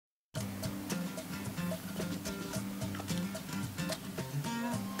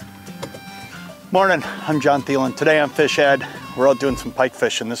Morning, I'm Jon Thelen. Today on Fish Ed, we're out doing some pike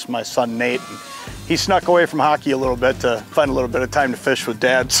fishing. This is my son Nate. He snuck away from hockey a little bit to find a little bit of time to fish with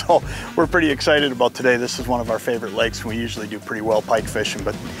Dad, so we're pretty excited about today. This is one of our favorite lakes, and we usually do pretty well pike fishing,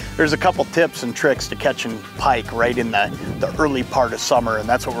 but there's a couple tips and tricks to catching pike right in the early part of summer, and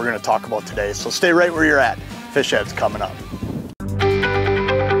that's what we're going to talk about today. So stay right where you're at. Fish Ed's coming up.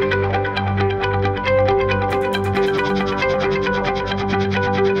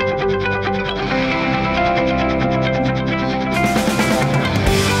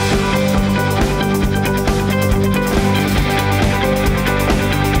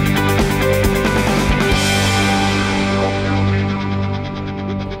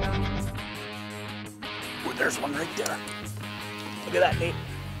 There's one right there. Look at that, Nate.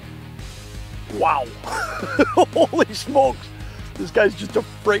 Wow. Holy smokes. This guy's just a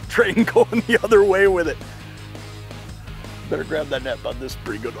freight train going the other way with it. Better grab that net, bud. This is a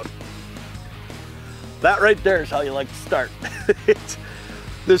pretty good one. That right there is how you like to start.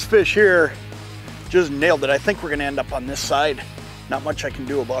 This fish here just nailed it. I think we're going to end up on this side. Not much I can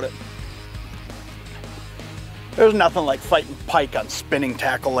do about it. There's nothing like fighting pike on spinning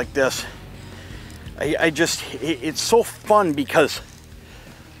tackle like this. It's so fun because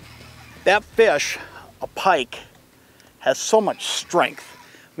that fish, a pike, has so much strength.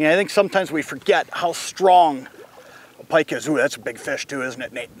 I mean, I think sometimes we forget how strong a pike is. Ooh, that's a big fish too, isn't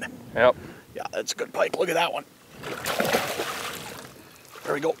it, Nate? Yep. Yeah, that's a good pike. Look at that one.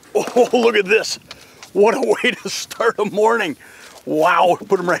 There we go. Oh, look at this. What a way to start a morning. Wow,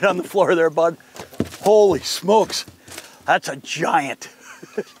 put him right on the floor there, bud. Holy smokes. That's a giant.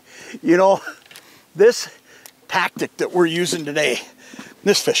 You know, this tactic that we're using today,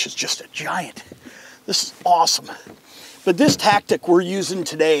 this fish is just a giant. This is awesome. But this tactic we're using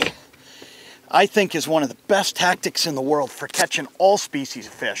today, I think, is one of the best tactics in the world for catching all species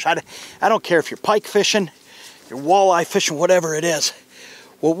of fish. I don't care if you're pike fishing, you're walleye fishing, whatever it is.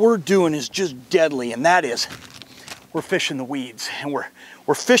 What we're doing is just deadly, and that is we're fishing the weeds. And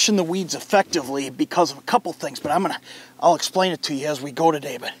we're fishing the weeds effectively because of a couple things, but I'll explain it to you as we go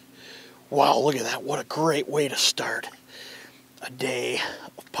today. But wow, look at that. What a great way to start a day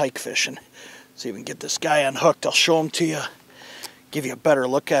of pike fishing. See if we can get this guy unhooked. I'll show him to you, give you a better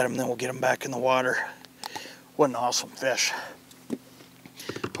look at him, then we'll get him back in the water. What an awesome fish.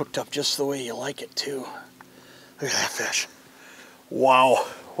 Hooked up just the way you like it too. Look at that fish. Wow,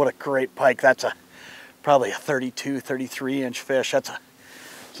 what a great pike. That's probably a 32, 33 inch fish. It's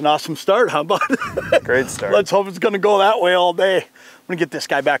an awesome start, huh, bud? Great start. Let's hope it's going to go that way all day. I'm going to get this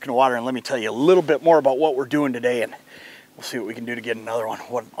guy back in the water and let me tell you a little bit more about what we're doing today, and we'll see what we can do to get another one.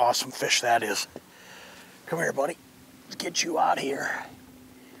 What an awesome fish that is. Come here, buddy. Let's get you out here.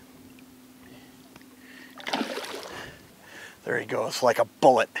 There he goes, like a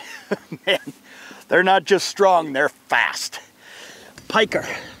bullet. Man, they're not just strong, they're fast. Pike are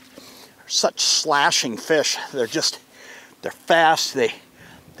such slashing fish. They're fast. They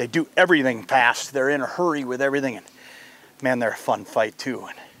do everything fast. They're in a hurry with everything. And man, they're a fun fight too.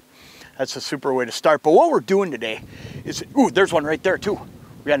 And that's a super way to start. But what we're doing today is, ooh, there's one right there too.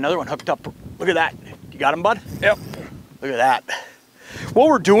 We got another one hooked up. Look at that. You got him, bud? Yep. Look at that. What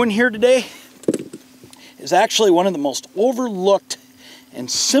we're doing here today is actually one of the most overlooked and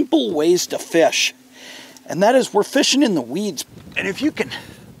simple ways to fish. And that is we're fishing in the weeds. And if you can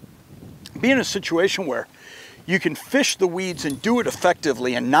be in a situation where you can fish the weeds and do it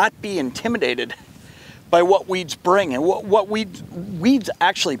effectively and not be intimidated by what weeds bring. And what weeds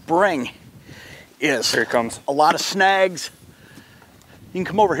actually bring is here it comes. A lot of snags. You can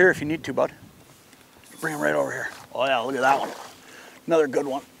come over here if you need to, bud. Bring him right over here. Oh yeah, look at that one. Another good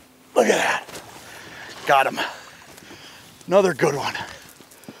one. Look at that. Got him. Another good one.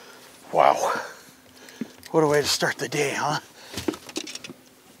 Wow. What a way to start the day, huh?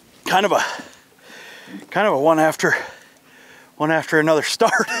 Kind of a one after another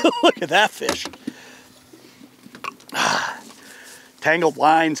start. Look at that fish. Tangled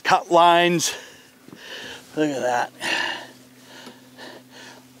lines, cut lines. Look at that.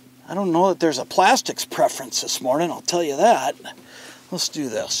 I don't know that there's a plastics preference this morning, I'll tell you that. Let's do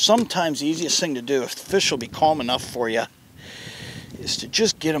this. Sometimes the easiest thing to do, if the fish will be calm enough for you, is to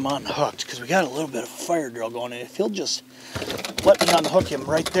just get him unhooked, because we got a little bit of a fire drill going, and if he'll just let me unhook him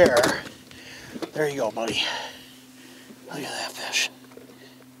right there. There you go, buddy. Look at that fish.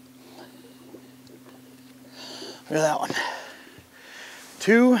 Look at that one.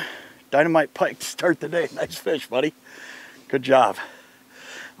 2 dynamite pike to start the day. Nice fish, buddy. Good job.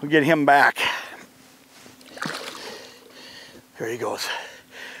 We'll get him back. There he goes.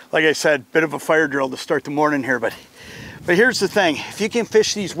 Like I said, bit of a fire drill to start the morning here, but here's the thing. If you can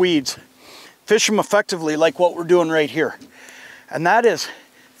fish these weeds fish them effectively like what we're doing right here. And that is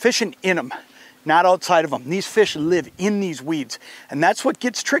fishing in them, not outside of them. These fish live in these weeds. And that's what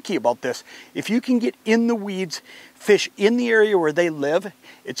gets tricky about this. If you can get in the weeds, fish in the area where they live,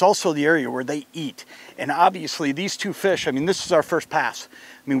 it's also the area where they eat. And obviously these two fish, I mean, this is our first pass.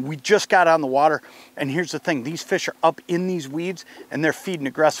 I mean, we just got on the water, and here's the thing, these fish are up in these weeds and they're feeding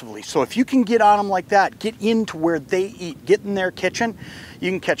aggressively. So if you can get on them like that, get into where they eat, get in their kitchen,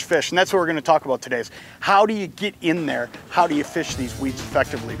 you can catch fish. And that's what we're gonna talk about today is how do you get in there? How do you fish these weeds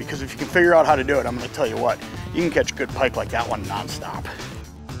effectively? Because if you can figure out how to do it, I'm gonna tell you what, you can catch a good pike like that one nonstop.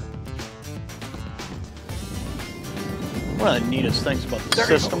 One of the neatest things about the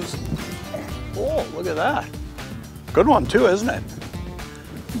systems. Oh, look at that. Good one too, isn't it?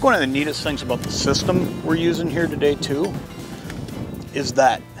 One of the neatest things about the system we're using here today too is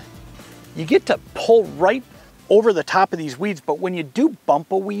that you get to pull right over the top of these weeds, but when you do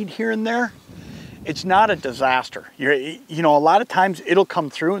bump a weed here and there, it's not a disaster. You know, a lot of times it'll come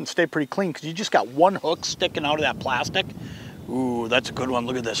through and stay pretty clean because you just got one hook sticking out of that plastic. Ooh, that's a good one.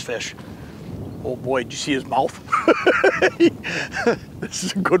 Look at this fish. Oh boy, did you see his mouth? This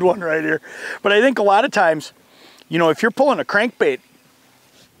is a good one right here. But I think a lot of times, you know, if you're pulling a crankbait,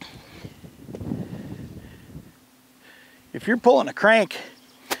 if you're pulling a crank,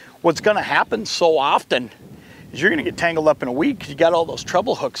 what's gonna happen so often is you're gonna get tangled up in a weed because you got all those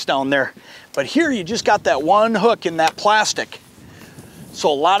treble hooks down there. But here you just got that one hook in that plastic.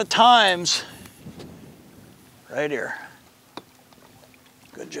 So a lot of times, right here,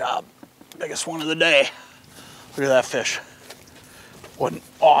 good job, biggest one of the day. Look at that fish. What an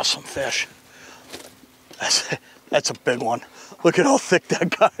awesome fish. That's a big one. Look at how thick that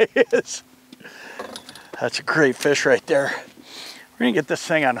guy is. That's a great fish right there. We're gonna get this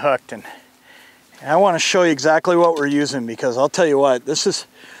thing unhooked, and I wanna show you exactly what we're using, because I'll tell you what, this is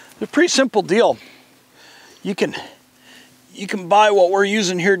a pretty simple deal. You can buy what we're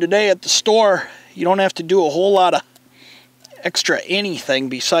using here today at the store. You don't have to do a whole lot of extra anything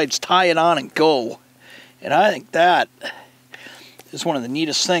besides tie it on and go. And I think that is one of the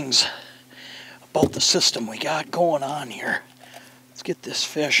neatest things about the system we got going on here. Let's get this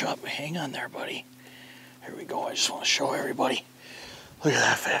fish up. Hang on there, buddy. Here we go. I just want to show everybody. Look at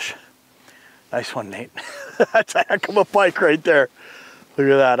that fish. Nice one, Nate. That's a heck of a pike right there. Look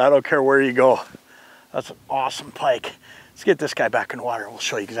at that. I don't care where you go. That's an awesome pike. Let's get this guy back in the water and we'll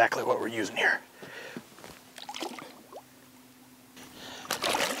show you exactly what we're using here.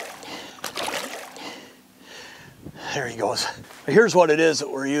 There he goes. Here's what it is that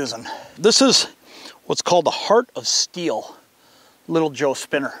we're using. This is what's called the Heart of Steel Little Joe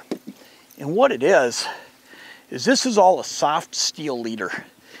spinner. And what it is this is all a soft steel leader.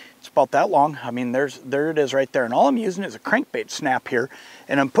 It's about that long. I mean, there it is right there. And all I'm using is a crankbait snap here,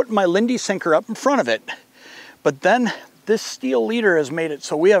 and I'm putting my Lindy sinker up in front of it. But then this steel leader has made it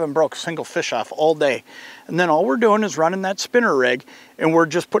so we haven't broke a single fish off all day. And then all we're doing is running that spinner rig, and we're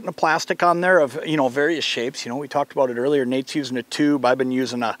just putting a plastic on there of, you know, various shapes. You know, we talked about it earlier. Nate's using a tube. I've been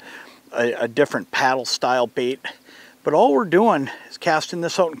using a different paddle style bait. But all we're doing is casting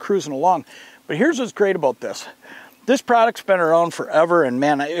this out and cruising along. But here's what's great about this. This product's been around forever, and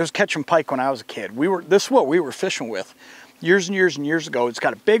man, it was catching pike when I was a kid. This is what we were fishing with years and years and years ago. It's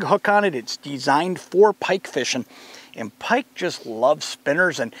got a big hook on it. It's designed for pike fishing. And pike just love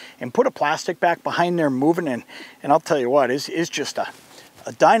spinners, and put a plastic back behind there moving, and I'll tell you what, it's just a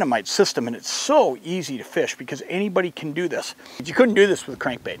dynamite system, and it's so easy to fish because anybody can do this. You couldn't do this with a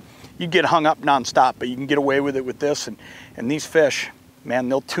crankbait. You'd get hung up nonstop, but you can get away with it with this, and these fish, man,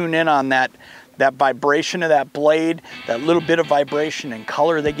 they'll tune in on that vibration of that blade, that little bit of vibration and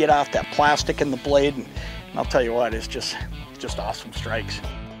color they get off that plastic in the blade, and I'll tell you what, it's just awesome strikes.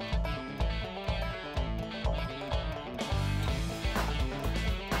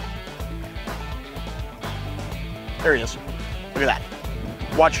 There he is. Look at that.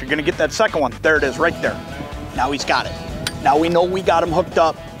 Watch, you're gonna get that second one. There it is, right there. Now he's got it. Now we know we got him hooked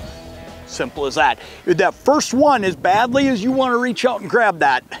up. Simple as that. That first one, as badly as you want to reach out and grab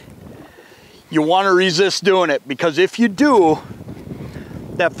that, you want to resist doing it, because if you do,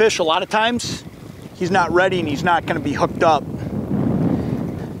 that fish, a lot of times, he's not ready and he's not going to be hooked up. I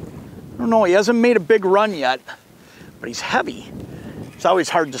don't know, he hasn't made a big run yet, but he's heavy. It's always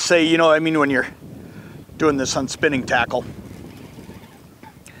hard to say, you know what I mean, when you're doing this on spinning tackle.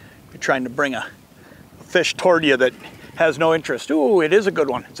 You're trying to bring a fish toward you that has no interest. Ooh, it is a good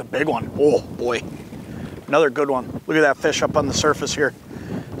one. It's a big one. Oh boy, another good one. Look at that fish up on the surface here.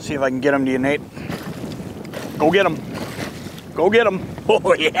 See if I can get him to you, Nate. Go get him. Go get him.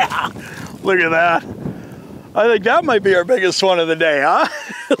 Oh yeah, look at that. I think that might be our biggest one of the day, huh?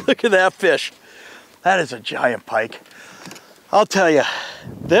 Look at that fish. That is a giant pike. I'll tell you,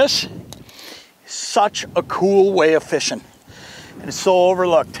 this is such a cool way of fishing. And it's so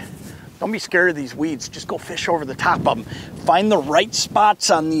overlooked. Don't be scared of these weeds. Just go fish over the top of them. Find the right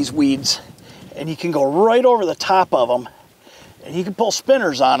spots on these weeds, and you can go right over the top of them, and you can pull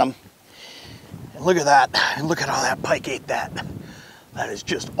spinners on them. And look at that. And look at how that pike ate that. That is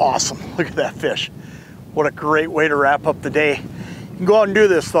just awesome. Look at that fish. What a great way to wrap up the day. You can go out and do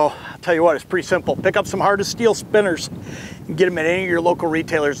this though. I'll tell you what, it's pretty simple. Pick up some hard to steel spinners and get them at any of your local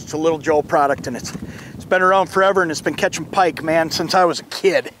retailers. It's a Little Joe product, and it's been around forever, and it's been catching pike, man, since I was a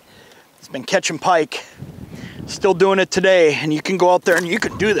kid. It's been catching pike. Still doing it today, and you can go out there and you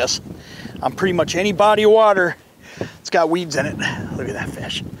can do this on pretty much any body of water. It's got weeds in it. Look at that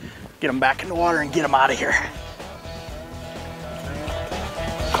fish. Get them back in the water and get them out of here.